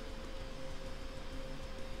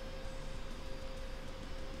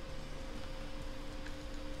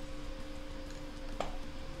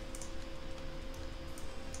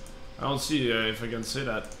 I don't see if I can say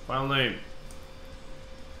that. File name.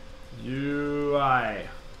 UI.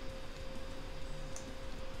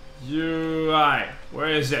 Where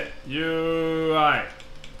is it? UI.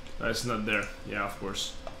 That's not there. Yeah, of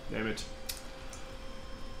course. Damn it.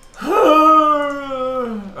 I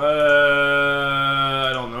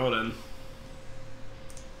don't know then.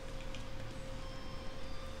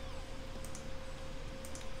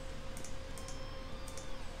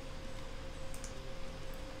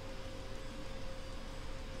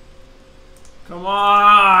 Come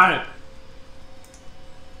on!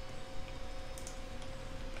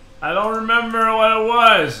 I don't remember what it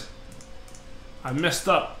was. I messed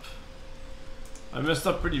up. I messed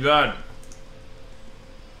up pretty bad.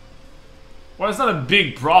 Well, it's not a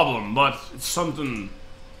big problem, but it's something.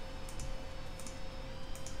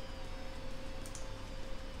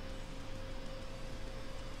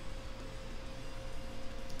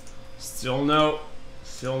 Still no.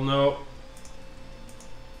 Still no.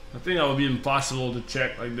 I think that would be impossible to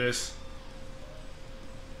check like this.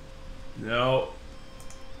 No.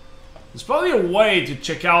 There's probably a way to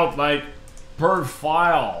check out, like, per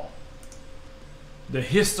file, the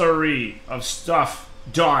history of stuff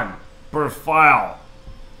done per file.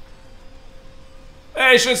 Hey,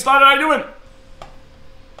 notifications started I doing?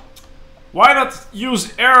 Why not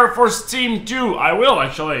use Air for Steam too? I will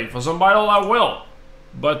actually. For Zombiedel I will.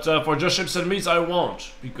 But for Just Ships and Meats I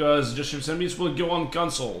won't. Because Just Ships and Meats will go on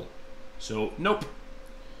console. So, nope.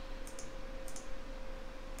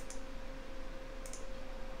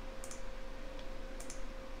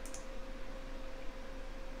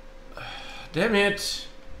 Damn it.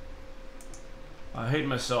 I hate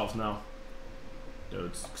myself now.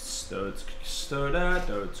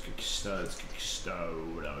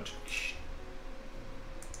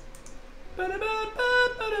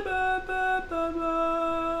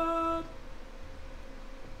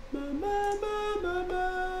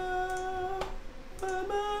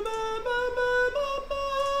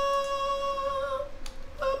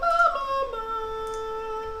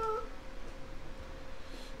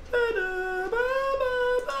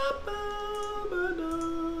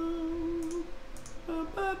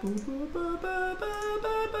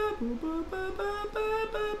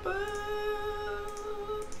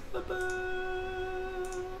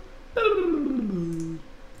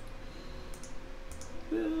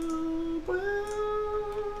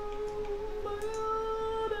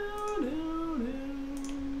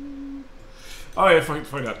 Oh yeah,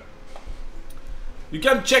 forgot. You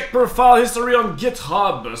can check profile history on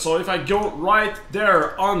GitHub. So if I go right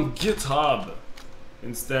there on GitHub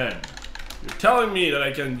instead, you're telling me that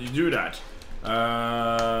I can do that.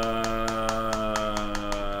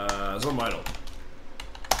 Zombiedel.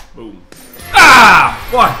 Boom. Ah!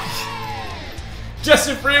 Fuck!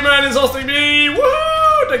 Jesse Freeman is hosting me! Woo!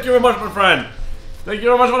 Thank you very much, my friend. Thank you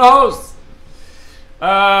very much for the host.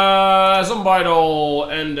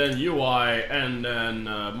 Zombiedel, and then UI, and then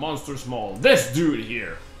Monster Small. This dude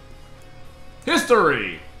here.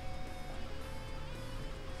 History.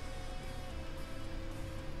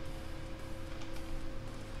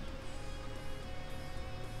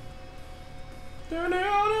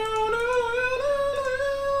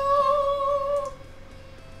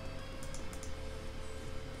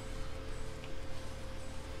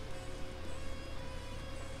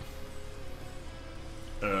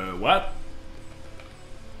 What?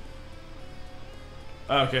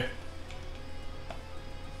 Okay.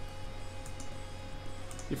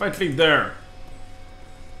 If I click there.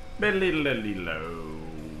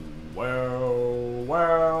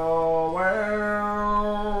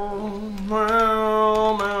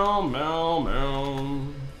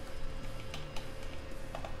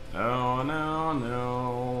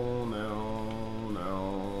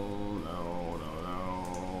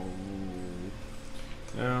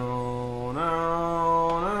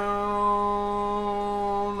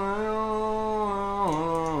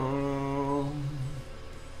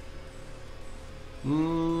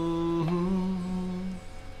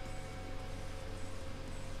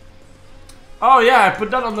 Oh yeah, I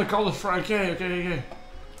put that on the call for okay.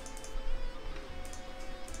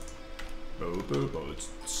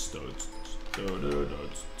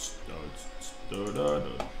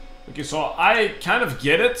 Okay, so I kind of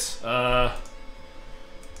get it.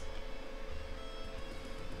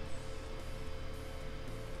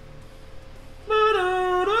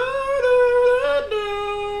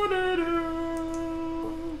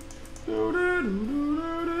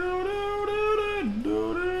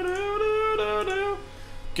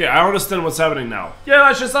 Okay, I understand what's happening now. Yeah,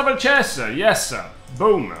 let's just have a chess, sir. Yes, sir.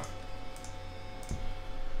 Boom.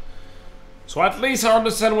 So at least I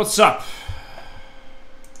understand what's up.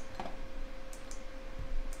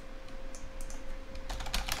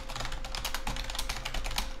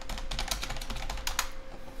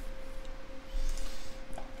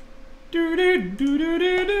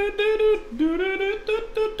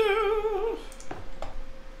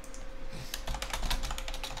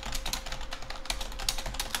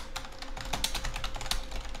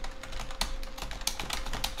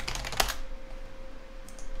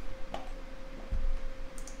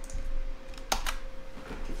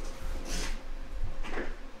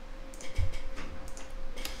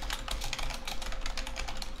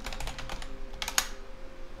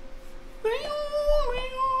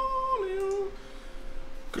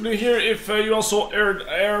 Could you hear if you also aired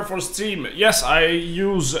Air for Steam? Yes, I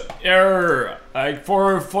use Air.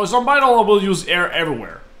 For Zombiedel, I will use Air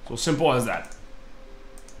everywhere. So simple as that.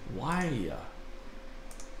 Why?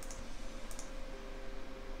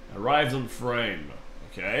 Arrived on frame.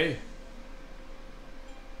 Okay.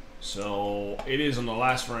 So it is on the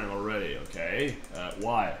last frame already. Okay.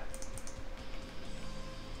 Why?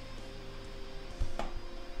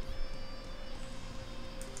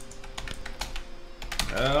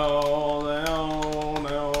 No.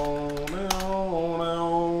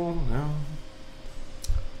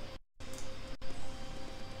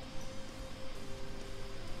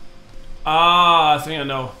 Ah, I think I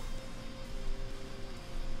know.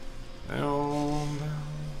 Down,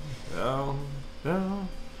 down, down,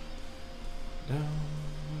 down,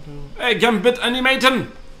 down. Hey, Gambit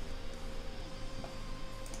animating!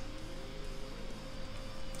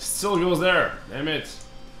 Still goes there, damn it.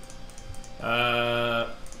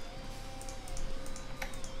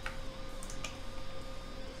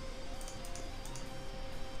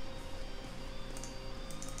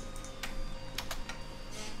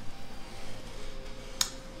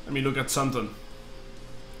 Let me look at something.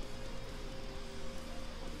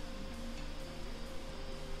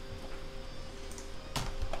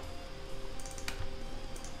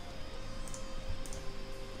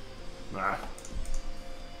 Ah.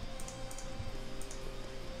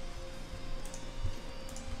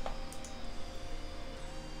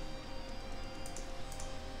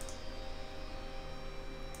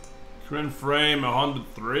 Current frame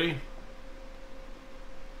 103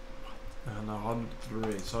 and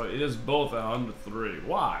 103, so it is both 103.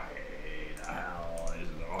 Why the hell is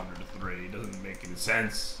it 103? It doesn't make any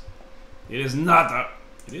sense. It is not a.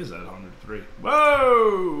 It is at 103.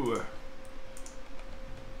 Whoa!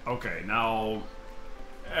 Okay, now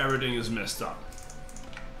everything is messed up.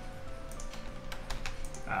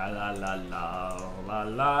 La la la la la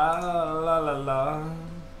la la la.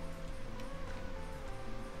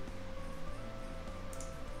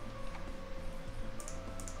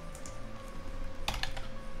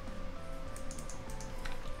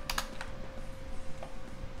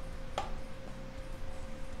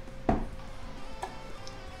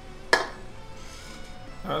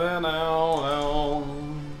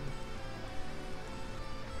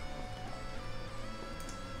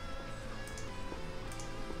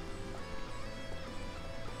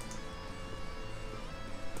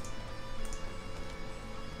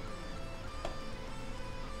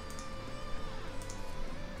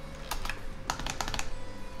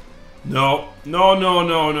 No, no, no,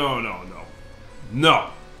 no, no, no, no. No.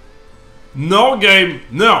 No game,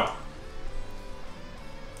 no.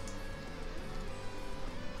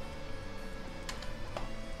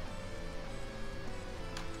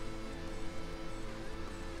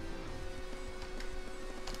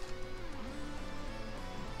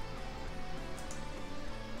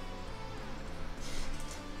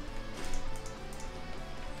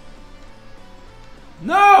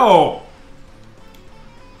 No!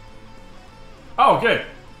 Oh, okay.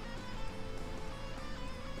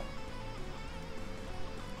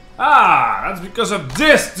 Ah, that's because of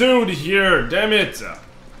this dude here, damn it.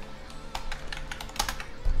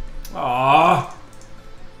 Ah.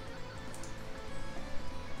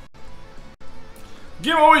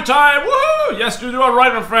 Giveaway time, woohoo! Yes, you do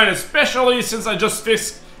alright, my friend, especially since I just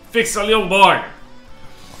fixed a little bug.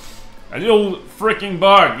 A little freaking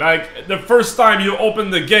bug. Like, the first time you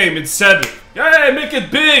opened the game, it said, hey, make it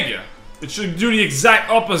big! It should do the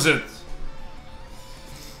exact opposite.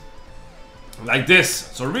 Like this.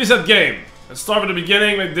 So reset game. Let's start at the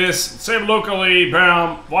beginning like this. Save locally.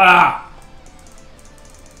 Bam. Voila.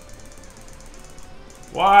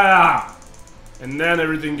 Voila. And then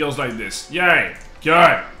everything goes like this. Yay.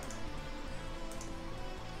 Good.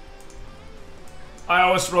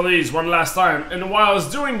 iOS release one last time. And while I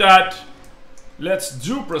was doing that, let's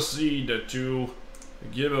proceed to the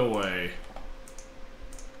giveaway.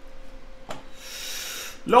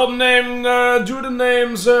 Load name, do the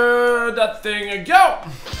names, that thing, go!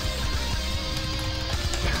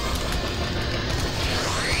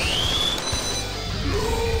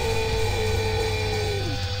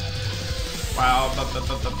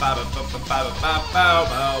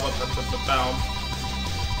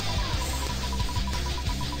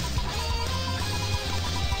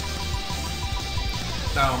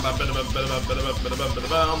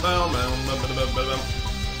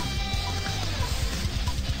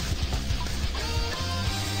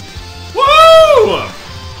 Woo!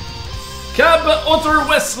 Cab Otter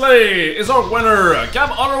Wesley is our winner.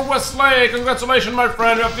 Cab Otter Wesley, congratulations, my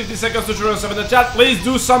friend. You have 50 seconds to join us in the chat. Please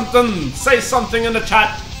do something. Say something in the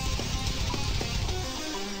chat.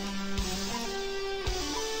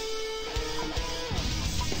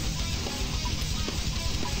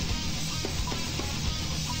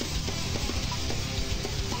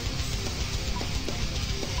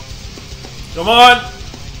 Come on.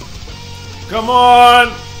 Come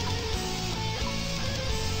on.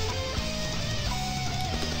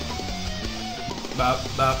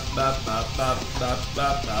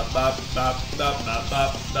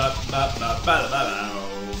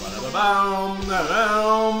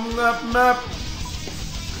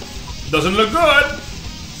 Doesn't look good.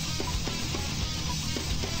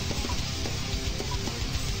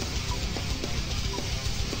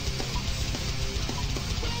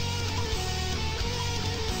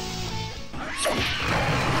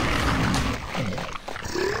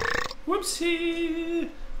 see.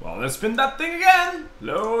 Well, let's spin that thing again.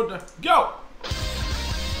 Load, go.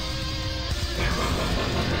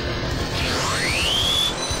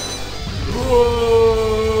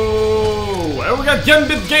 Whoa! And we got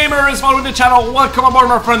Gambit Gamer is following the channel. Welcome aboard,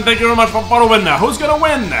 my friend. Thank you very much for following. Who's gonna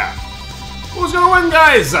win? Who's gonna win,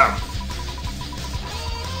 guys?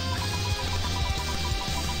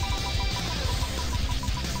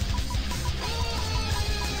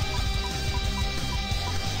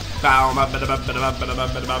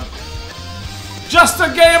 Just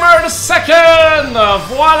a Gamer the second!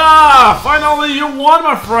 Voila! Finally you won,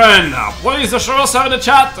 my friend! Please show us in the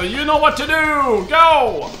chat, you know what to do!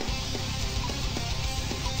 Go!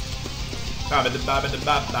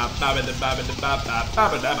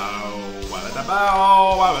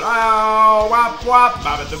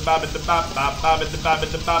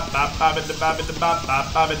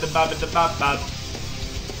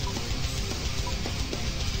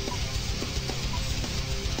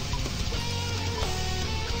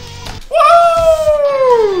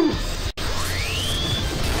 Woo!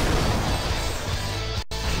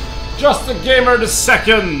 Just a Gamer the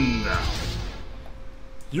second.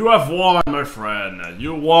 You have won, my friend.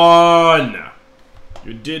 You won.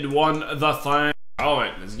 You did won the thing.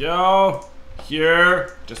 Alright, let's go.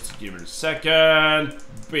 Here, just a Gamer the second.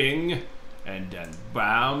 Bing. And then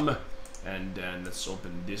bam. And then let's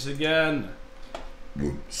open this again.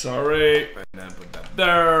 Sorry, and then put that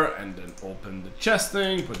there, and then open the chest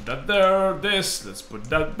thing, put that there, this, let's put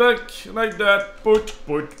that back, like that, put,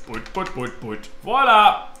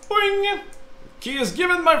 voila, boing, key is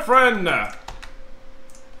given, my friend,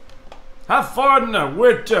 have fun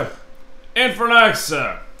with Infernax,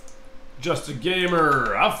 just a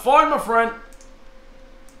Gamer, have fun, my friend,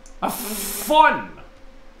 have fun,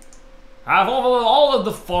 have all of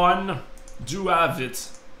the fun, do have it.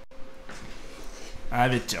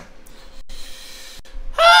 Have it.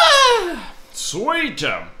 Sweet.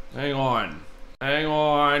 Hang on. Hang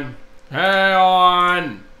on. Hang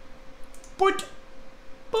on. Put.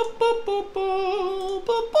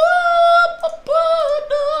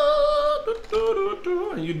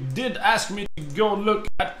 You did ask me to go look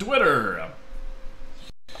at Twitter.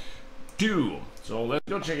 So let's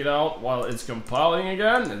go check it out while it's compiling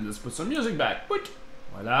again, and let's put some music back. Put.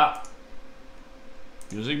 Voila.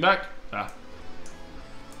 Music back. Ah.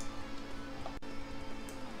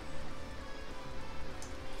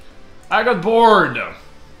 I got bored.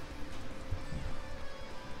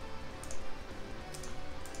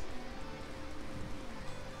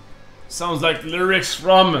 Sounds like lyrics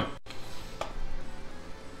from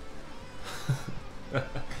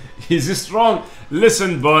Is he strong?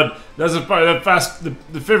 Listen, bud. That's the part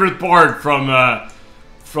the favorite part from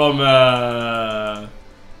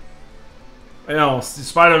you know,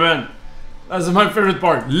 Spider-Man. That's my favorite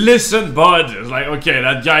part. Listen, bud. It's like, okay,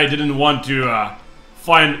 that guy didn't want to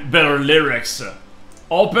find better lyrics.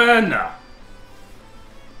 Open!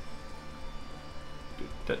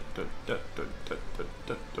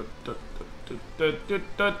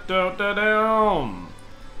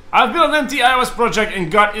 I've built an empty iOS project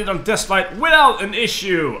and got it on test flight without an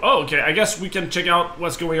issue. Oh, okay, I guess we can check out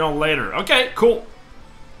what's going on later. Okay, cool.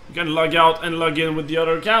 You can log out and log in with the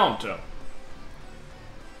other account.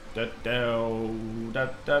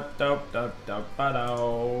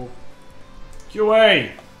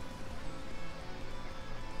 QA.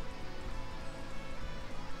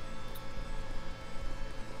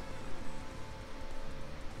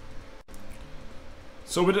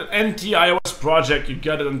 So with an empty iOS project, you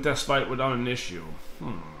got it on test flight without an issue.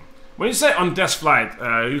 When you say on test flight,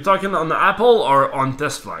 you talking on the Apple or on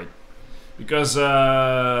test flight? Because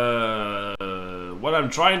when I'm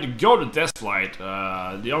trying to go to test flight,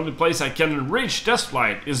 the only place I can reach test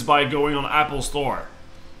flight is by going on Apple Store.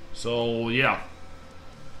 So yeah.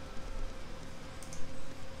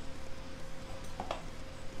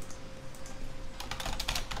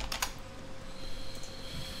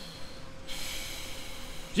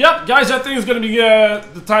 Yep, guys, I think it's gonna be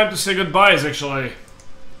the time to say goodbyes, actually.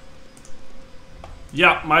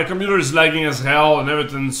 Yeah, my computer is lagging as hell and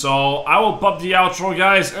everything, so I will pop the outro,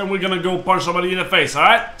 guys, and we're gonna go punch somebody in the face,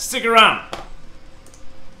 alright? Stick around.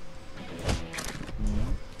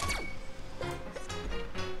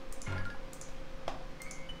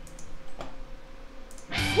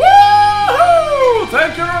 Woohoo!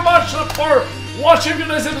 Thank you very much for watching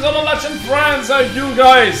this episode of Legend Friends, you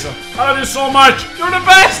guys. I love you so much. You're the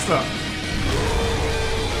best.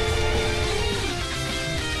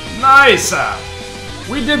 Nice.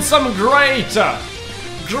 We did some great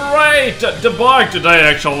debug today,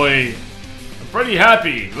 actually. I'm pretty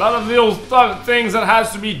happy. A lot of little things that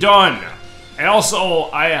has to be done. And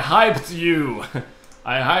also, I hyped you.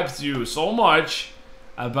 I hyped you so much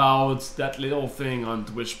about that little thing on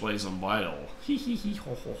Twitch Plays Unvital.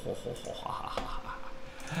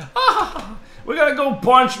 We're gonna go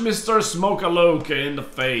punch Mr. Smokaloka in the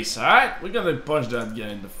face, alright? We're gonna punch that guy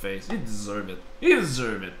in the face. He deserves it. He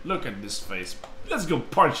deserves it. Look at this face. Let's go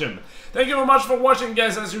punch him. Thank you very much for watching,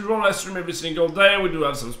 guys. As usual, I stream every single day. We do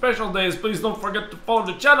have some special days. Please don't forget to follow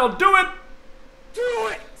the channel. Do it! Do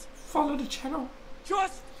it! Follow the channel.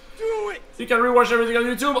 Just do it! You can rewatch everything on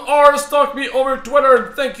YouTube or stalk me over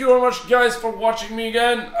Twitter. Thank you very much, guys, for watching me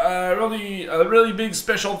again. A really big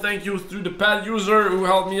special thank you to the pad user who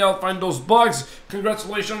helped me out find those bugs.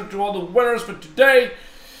 Congratulations to all the winners for today.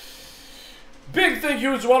 Big thank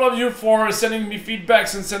you to all of you for sending me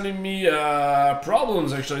feedbacks and sending me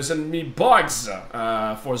problems, actually, sending me bugs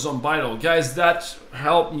for Zombital. Guys, that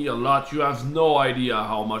helped me a lot. You have no idea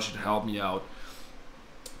how much it helped me out.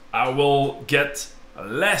 I will get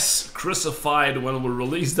less crucified when we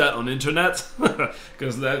release that on internet,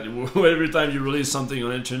 because that every time you release something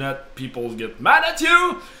on internet, people get mad at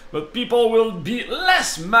you, but people will be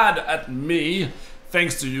less mad at me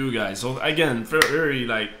thanks to you guys. So again, very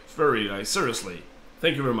seriously,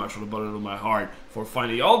 thank you very much from the bottom of my heart for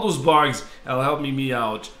finding all those bugs and helping me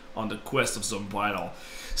out on the quest of Zombital.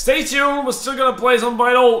 Stay tuned, we're still gonna play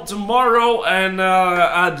Zombital tomorrow and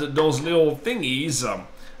add those little thingies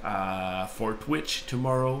for Twitch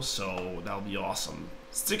tomorrow, so that'll be awesome.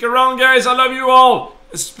 Stick around, guys. I love you all,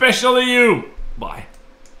 especially you. Bye.